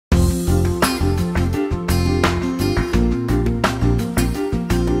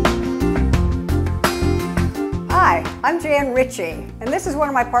I'm Jan Ritchie, and this is one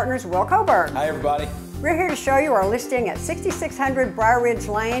of my partners, Will Koberg. Hi, everybody. We're here to show you our listing at 6600 Briar Ridge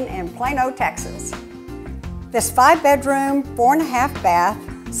Lane in Plano, Texas. This 5-bedroom, 4.5 bath,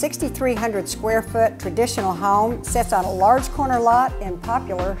 6,300 square foot traditional home sits on a large corner lot in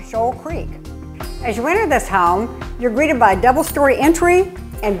popular Shoal Creek. As you enter this home, you're greeted by a double-story entry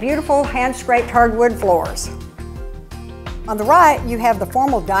and beautiful hand-scraped hardwood floors. On the right, you have the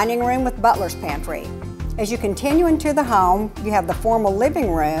formal dining room with butler's pantry. As you continue into the home, you have the formal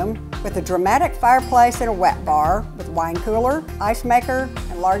living room with a dramatic fireplace and a wet bar with wine cooler, ice maker,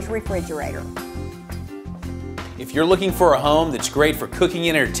 and large refrigerator. If you're looking for a home that's great for cooking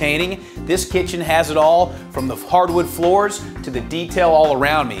and entertaining, this kitchen has it all, from the hardwood floors to the detail all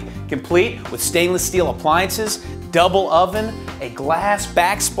around me, complete with stainless steel appliances, double oven, a glass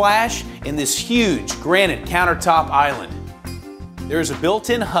backsplash, and this huge granite countertop island. There is a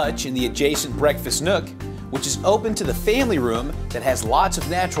built-in hutch in the adjacent breakfast nook, which is open to the family room that has lots of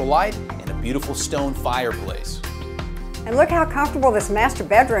natural light and a beautiful stone fireplace. And look how comfortable this master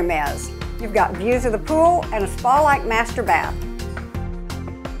bedroom is. You've got views of the pool and a spa-like master bath.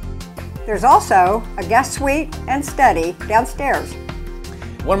 There's also a guest suite and study downstairs.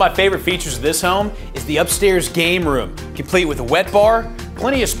 One of my favorite features of this home is the upstairs game room, complete with a wet bar,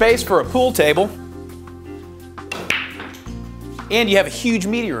 plenty of space for a pool table, and you have a huge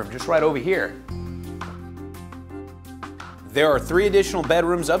media room just right over here. There are 3 additional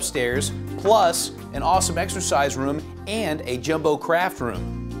bedrooms upstairs, plus an awesome exercise room and a jumbo craft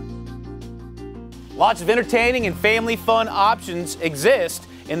room. Lots of entertaining and family fun options exist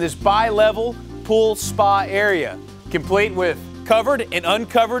in this bi-level pool spa area, complete with covered and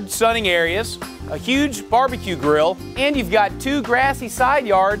uncovered sunning areas, a huge barbecue grill, and you've got 2 grassy side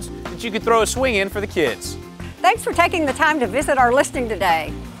yards that you could throw a swing in for the kids. Thanks for taking the time to visit our listing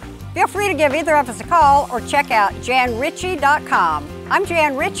today. Feel free to give either of us a call or check out janritchie.com. I'm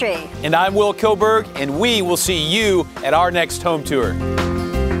Jan Ritchie. And I'm Will Koberg, and we will see you at our next home tour.